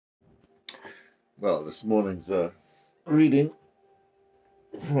Well, this morning's reading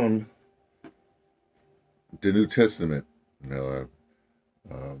from the New Testament. You know,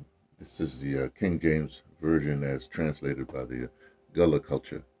 this is the King James version as translated by the Gullah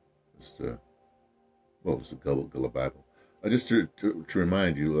culture. It's it's the Gullah Bible. Just to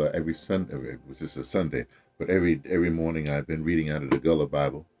remind you, every Sunday, which is a Sunday, but every morning I've been reading out of the Gullah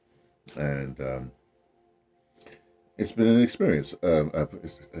Bible, and it's been an experience.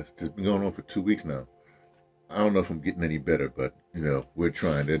 It's been going on for 2 weeks now. I don't know if I'm getting any better, but we're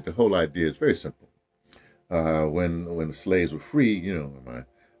trying. The whole idea is very simple. When the slaves were free, when my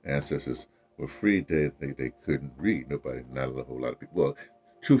ancestors were freed, they couldn't read. Not a whole lot of people. Well,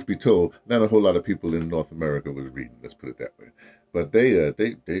 truth be told, not a whole lot of people in North America was reading. Let's put it that way. But they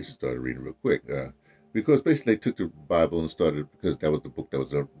started reading real quick because basically they took the Bible and started, because that was the book that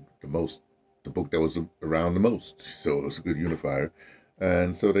was the book that was around the most. So it was a good unifier,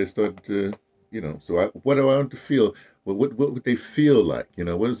 and so they started to. What do I want to feel? Well, what would they feel like?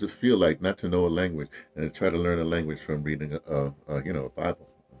 What does it feel like not to know a language and to try to learn a language from reading a Bible?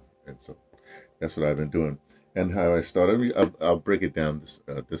 And so that's what I've been doing. And how I started, I'll break it down this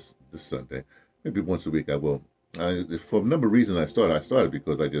Sunday. Maybe once a week I will. For a number of reasons I started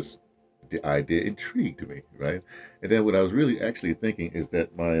because the idea intrigued me, right? And then what I was really actually thinking is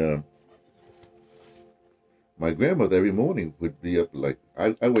that my grandmother every morning would be up, like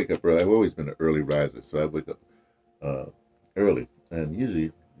I wake up early. I've always been an early riser, so I wake up early, and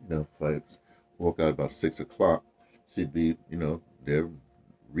usually, if I walk out about 6 o'clock, she'd be, there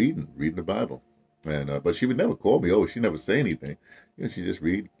reading the Bible, and but she would never call me over. She never say anything. She just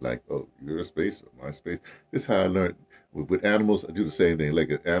read like, "Oh, your space, or my space." This is how I learned. With animals, I do the same thing.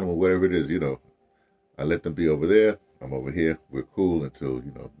 Like an animal, whatever it is, I let them be over there. I'm over here. We're cool until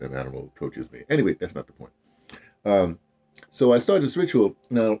that animal approaches me. Anyway, that's not the point. So I started this ritual.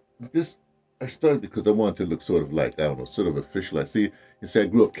 Now, I started because I wanted to look sort of like, I don't know, sort of official. You say I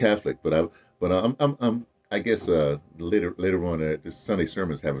grew up Catholic, I guess later on, this Sunday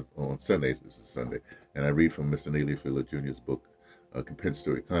sermons happen on Sundays. This is Sunday, and I read from Mr. Neely Fuller Jr.'s book,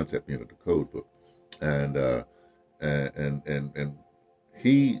 Compensatory Concept, the code book, and and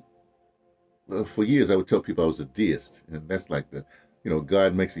he, for years I would tell people I was a deist, and that's like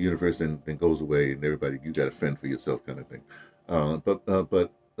God makes the universe and then goes away, and everybody, you got to fend for yourself, kind of thing. But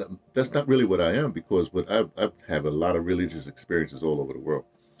that's not really what I am, because I have a lot of religious experiences all over the world,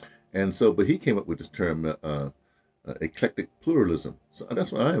 and so, but he came up with this term, eclectic pluralism. So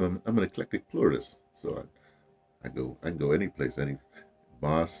that's what I am. I'm an eclectic pluralist. So I can go any place, any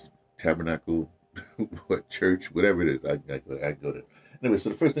mosque, tabernacle, what church, whatever it is. I go there. Anyway, so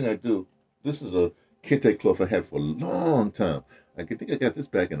the first thing I do, this is a kente cloth I had for a long time. I think I got this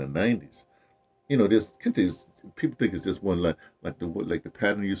back in the 90s. This kente people think it's just one line, like the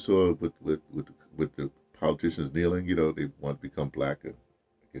pattern you saw with the politicians kneeling. They want to become black. I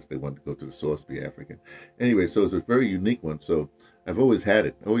guess they want to go to the source, be African. Anyway, so it's a very unique one. So I've always had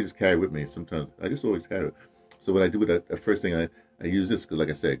it. I always just carry it with me. Sometimes I just always carry it. So what I do with that, the first thing I use this because, like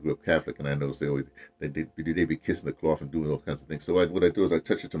I said, I grew up Catholic, and I noticed they be kissing the cloth and doing all kinds of things. So what I do is I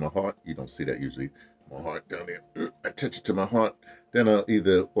touch it to my heart. You don't see that usually. My heart down there. I touch it to my heart. Then I'll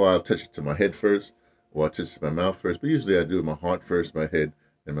touch it to my head first, or I'll touch it to my mouth first. But usually I do it my heart first, my head,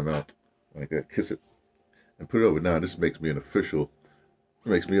 then my mouth. Like that, kiss it and put it over. Now this makes me an official. It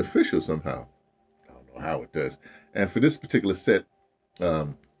makes me official somehow. I don't know how it does. And for this particular set,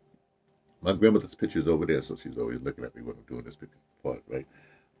 my grandmother's picture is over there, so she's always looking at me when I'm doing this particular part, right?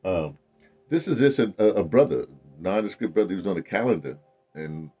 This is just a brother, nondescript brother. He was on the calendar,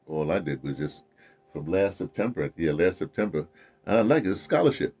 and all I did was just from last September. And I like it, it's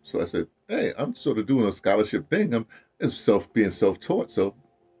scholarship. So I said, hey, I'm sort of doing a scholarship thing. It's being self-taught, so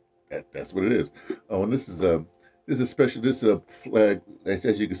that's what it is. Oh, and this is a special. This is a flag.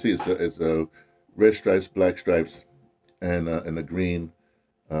 As you can see, it's red stripes, black stripes, and a green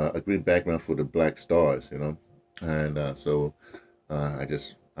background for the black stars. And so I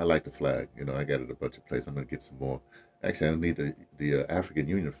like the flag. I got it a bunch of places. I'm gonna get some more. Actually, I need the African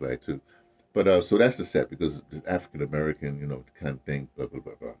Union flag too. But so that's the set, because it's African American, kind of thing. Blah blah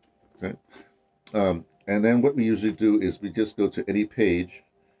blah blah. Okay. And then what we usually do is we just go to any page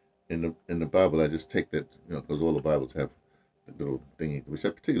in the Bible. I just take that, because all the Bibles have a little thingy, which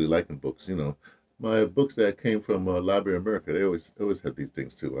I particularly like in books. My books that came from Library of America, they always have these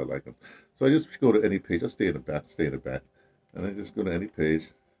things too. I like them. So I just go to any page. I stay in the back, and I just go to any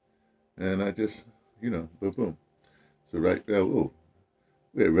page, and I just, boom, boom. So right now,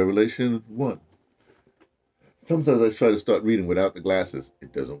 we have Revelation 1. Sometimes I try to start reading without the glasses.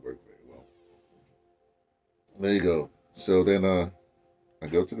 It doesn't work very well. There you go. So then, I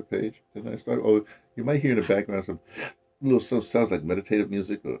go to the page, and I start. Oh, you might hear in the background some little sounds like meditative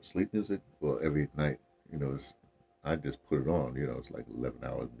music or sleep music. Well, every night, I just put it on. It's like 11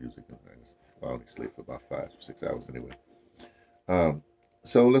 hours of music, and I only sleep for about 5 or 6 hours anyway.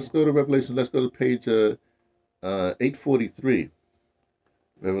 So let's go to Revelation. Let's go to page 843.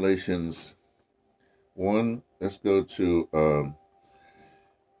 Revelations 1. Let's go to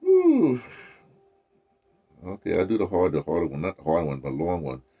okay, I'll do the harder one, not the hard one, but long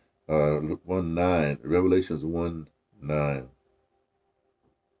one. 1:9. Revelations 1:9.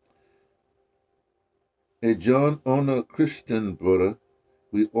 Hey John, on a Christian brother,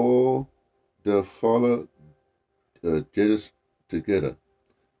 we all the follow Jesus together.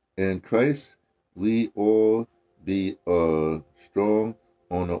 In Christ, we all be strong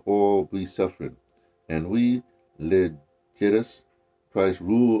on all we suffering, and we let Jesus Christ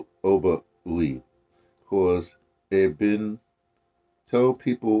rule over we, cause it been tell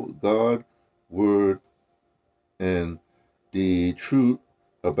people God word and the truth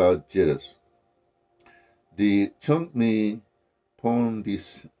about Jesus. The chunk me pon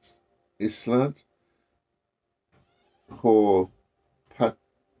this island called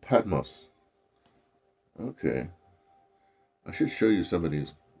Patmos. Okay. I should show you some of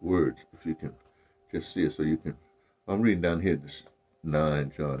these words if you can just see it so you can. I'm reading down here, this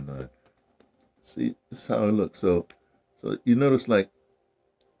 9, John 9. See, this is how it looks. So you notice, like,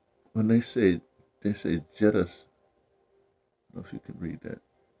 when they say Jesus. I don't know if you can read that.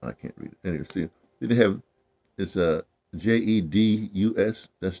 I can't read it. Anyway, see, they have, it's a JEDUS,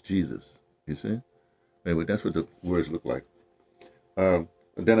 that's Jesus. You see? Anyway, that's what the words look like. And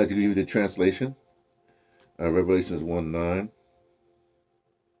then I give you the translation. Revelations 1:9.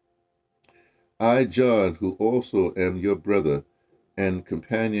 I, John, who also am your brother and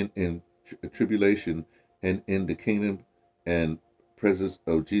companion in tribulation and in the kingdom and presence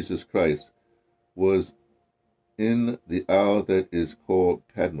of Jesus Christ, was in the isle that is called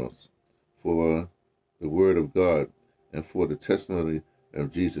Patmos for the word of God and for the testimony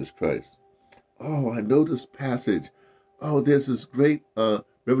of Jesus Christ. Oh, I know this passage. Oh, there's this great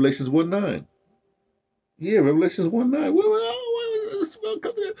Revelations 1:9. Yeah, Revelations 1:9.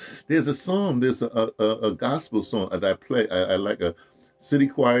 There's a psalm. There's a gospel song that I play. I like a city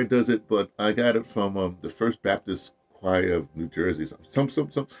choir does it, but I got it from the First Baptist Choir of New Jersey. Some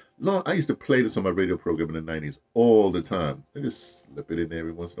long. I used to play this on my radio program in the '90s all the time. I just slip it in there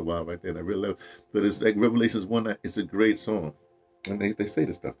every once in a while, right there, and I really love it. But it's like Revelations 1:9. It's a great song, and they say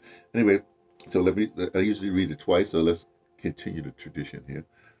this stuff. Anyway, so I usually read it twice. So let's continue the tradition here.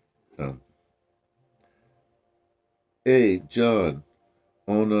 Hey, John,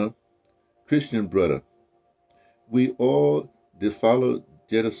 on a Christian brother, we all did follow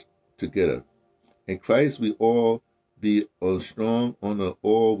Jesus together. In Christ, we all be strong on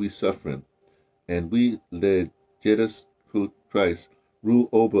all we suffering, and we let Jesus Christ rule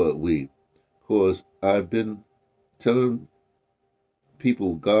over we. Cause I've been telling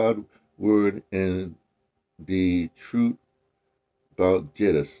people God word and the truth about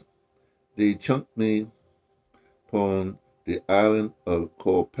Jesus. They chunked me upon the island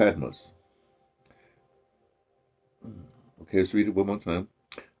called Patmos. Okay, let's read it one more time.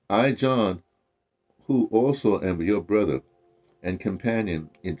 I, John, who also am your brother and companion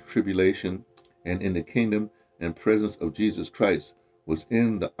in tribulation and in the kingdom and presence of Jesus Christ, was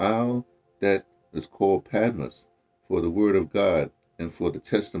in the isle that is called Patmos for the word of God and for the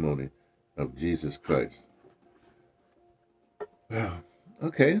testimony of Jesus Christ. Wow.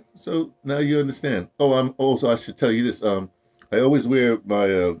 Okay, so now you understand. Oh, I should tell you this. I always wear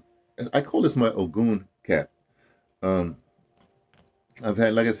my, I call this my Ogun cap. I've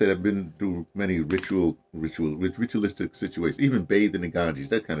had, like I said, I've been through many ritualistic situations, even bathed in the Ganges,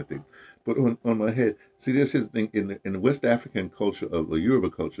 that kind of thing. But on my head, see, this is the thing in the West African culture of the Yoruba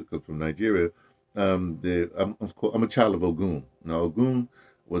culture, comes from Nigeria. I'm a child of Ogun. Now, Ogun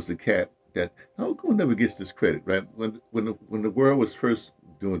was the cat that Ogun never gets this credit, right? When the world was first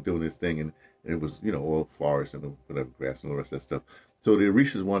doing this thing, and it was all forest and whatever grass and all the rest of that stuff. So the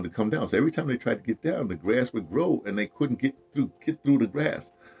Orishas wanted to come down. So every time they tried to get down, the grass would grow, and they couldn't get through the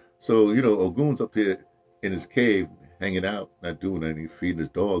grass. So Ogun's up there in his cave, hanging out, not doing anything, feeding his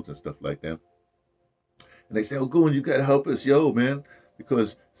dogs and stuff like that. And they say, Ogun, you gotta help us, yo, man,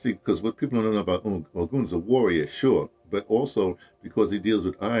 because what people don't know about Ogun's a warrior, sure, but also because he deals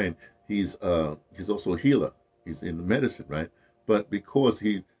with iron, he's also a healer. He's in medicine, right? But because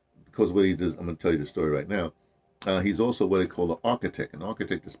what he does, I'm gonna tell you the story right now. He's also what they call an architect. An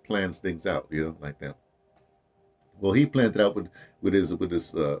architect just plans things out, like that. Well, he planned it out with his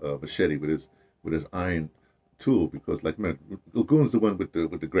machete, with his iron tool because, like, man, Ogun's the one with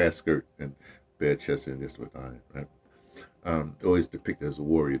the grass skirt and bare chest and this with iron, right? Always depicted as a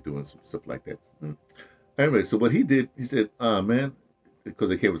warrior doing some stuff like that. Anyway, so what he did, he said, man, because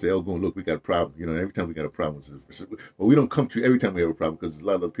they came and say, oh, Gun, look, we got a problem. You know, every time we got a problem, well, we don't come to you every time we have a problem because a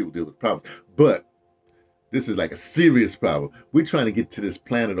lot of other people deal with problems. But this is like a serious problem. We're trying to get to this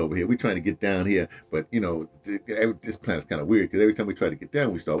planet over here. We're trying to get down here. But, you know, this planet's kind of weird because every time we try to get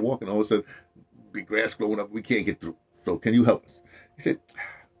down, we start walking. All of a sudden, big grass growing up. We can't get through. So can you help us? He said,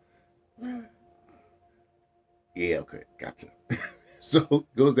 yeah, okay, gotcha. So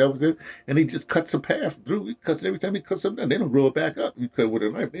goes down with it, and he just cuts a path through. He cuts it every time he cuts something down. They don't grow it back up. You cut with a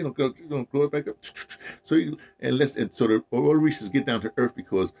knife, they don't grow it back up. So so the oil reaches get down to earth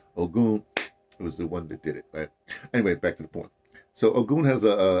because Ogun was the one that did it, right? Anyway, back to the point. So Ogun has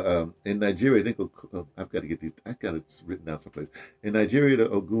in Nigeria, I think I've got to get these. I got it written down someplace. In Nigeria, the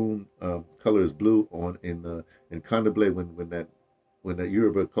Ogun color is blue. In Condé when that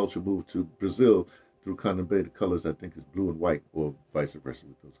Yoruba culture moved to Brazil through Condé, the colors I think is blue and white, or vice versa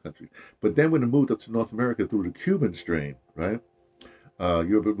with those countries. But then when it moved up to North America through the Cuban strain, right?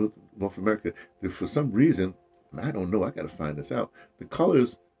 Yoruba moved to North America. For some reason, and I don't know, I got to find this out. The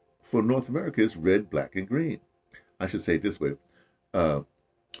colors for North America is red, black, and green. I should say it this way.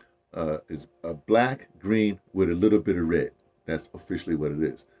 It's a black, green with a little bit of red. That's officially what it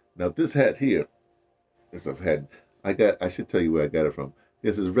is. Now this hat here, I should tell you where I got it from.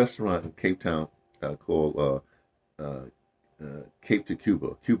 There's this restaurant in Cape Town called Cape to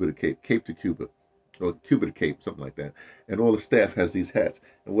Cuba, Cuba to Cape, Cape to Cuba, or Cuba to Cape, something like that. And all the staff has these hats.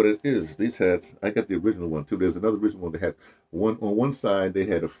 And what it is, these hats, I got the original one too. There's another original one that has on one side they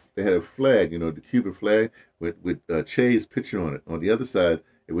had a flag, you know, the Cuban flag with Che's picture on it. On the other side,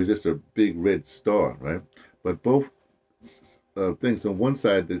 it was just a big red star, right? But both things, on one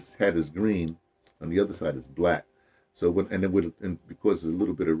side this hat is green, on the other side is black. So because there's a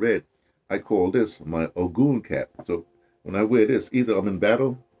little bit of red, I call this my Ogun cap. So when I wear this, either I'm in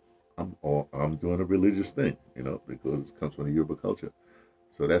battle, or I'm doing a religious thing, you know, because it comes from the Yoruba culture.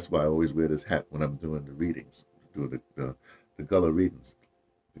 So that's why I always wear this hat when I'm doing the readings, doing the Gullah readings,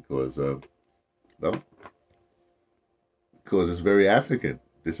 because it's very African.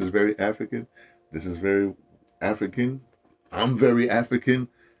 This is very African. This is very African. I'm very African.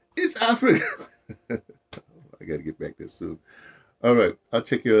 It's African. I got to get back there soon. All right, I'll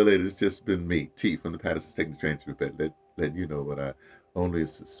check you out later. It's just been me, T, from the Patterson's Taking the Train to Tibet, letting you know what I only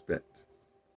suspect.